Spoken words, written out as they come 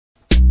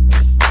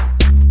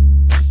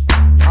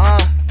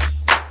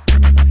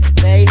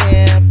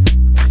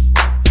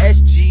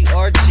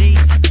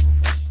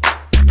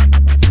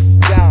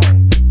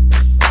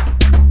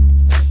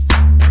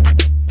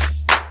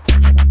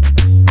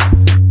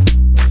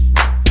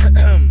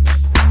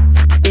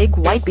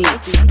White beat.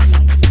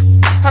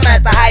 I'm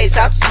at the highest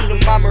altitude of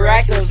my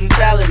miraculous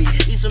mentality.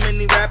 Eat so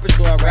many rappers,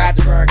 so I rap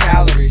to burn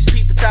calories.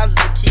 Keep the times of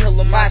the keyhole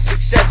of my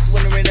success,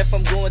 wondering if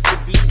I'm going to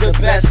be the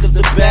best of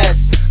the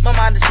best. My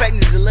mind is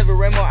pregnant to deliver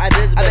more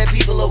ideas. I bet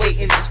people are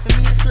waiting just for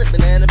me to slip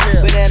banana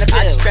pill.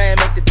 I just try and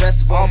make the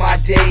best of all my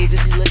days.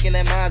 If you looking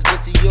at mine,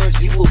 but to yours,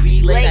 you will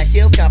be late. I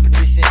kill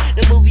competition.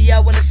 The movie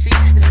I wanna see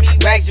is me,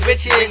 Rags to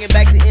Riches. Bringing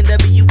back the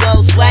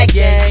NWO Swagg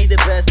gang. Be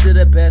the best of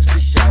the best for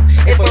sure.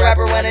 If a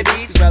rapper wanna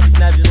be, he probably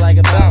snap just like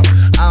a bone.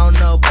 I don't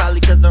know, probably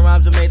cause the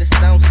rhymes are made of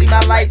stone. See,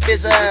 my life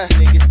is a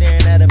nigga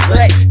staring at a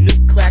butt. New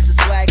class of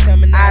swag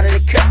coming out of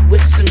the cut with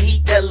some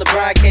heat that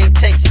LeBron can't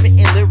take.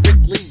 Spitting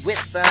lyrically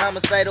with the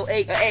homicidal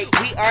 8.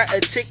 We are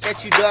a tick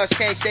that you dogs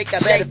can't shake. I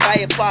bet if I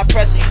apply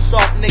pressure, you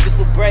soft niggas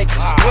will break.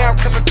 Where I'm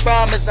coming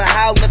from is a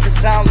howl of the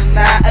sound and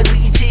not ugly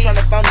ET trying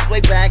to find his way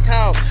back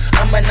home.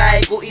 I'm a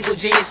maniacal evil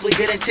genius with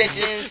good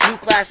intentions. New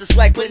class of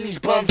swag putting these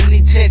bums in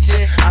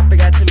detention. I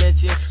forgot to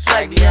mention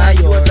swag beyond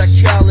yours. I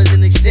call it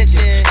an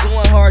extension.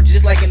 Going hard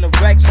just like an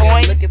erection.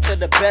 Looking for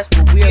the best,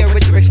 but we are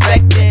what you're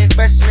expecting.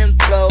 Freshman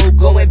flow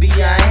going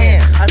beyond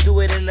hand. I do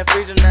it in the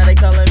freezer, now they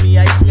calling me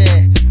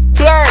Iceman.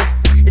 Blur!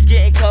 It's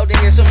getting cold in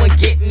here, someone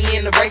get me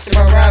in the race and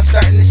my rhyme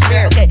starting to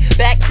smear. Okay,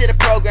 back to the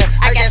program.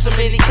 I got so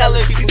many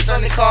colors, people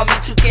starting to call me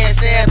Toucan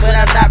Sam, but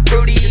I'm not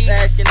fruity. Just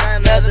asking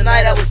another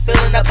night, I was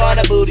filling up on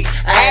a booty.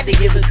 I had to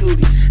give a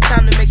cooties.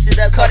 Time to mix it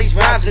up, call these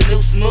rhymes a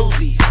new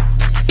smoothie.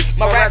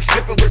 My rap's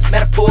dripping with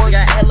metaphors,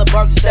 got hella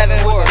bars with 7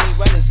 words.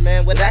 Runners,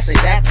 man, what I say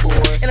that for?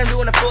 And I'm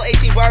doing a full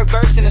 18-bar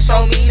burst and it's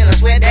so mean, and I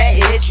swear that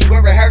it hits you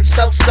where it hurts.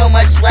 So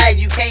much swag,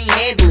 you can't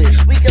handle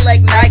it. We can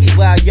like Nikes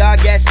while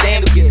y'all got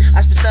sandwiches.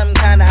 I spit something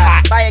kinda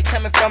hot, fire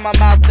coming from my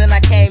mouth, then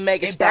I can't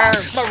make it burn.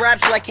 My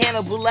rap's like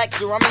Hannibal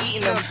Lecter, I'm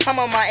eating them. I'm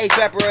on my 8th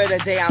rapper of the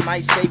day, I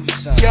might save you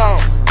some. Yo.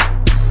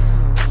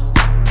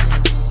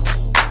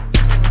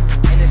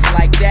 And it's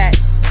like that.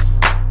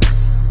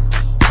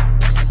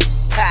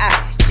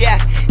 Yeah,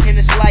 and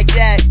it's like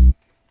that.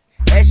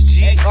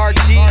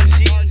 SGRG,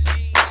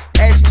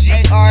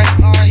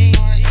 SGRG,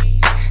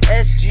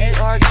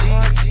 SGRG,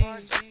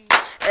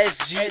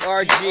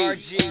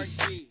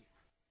 SGRG.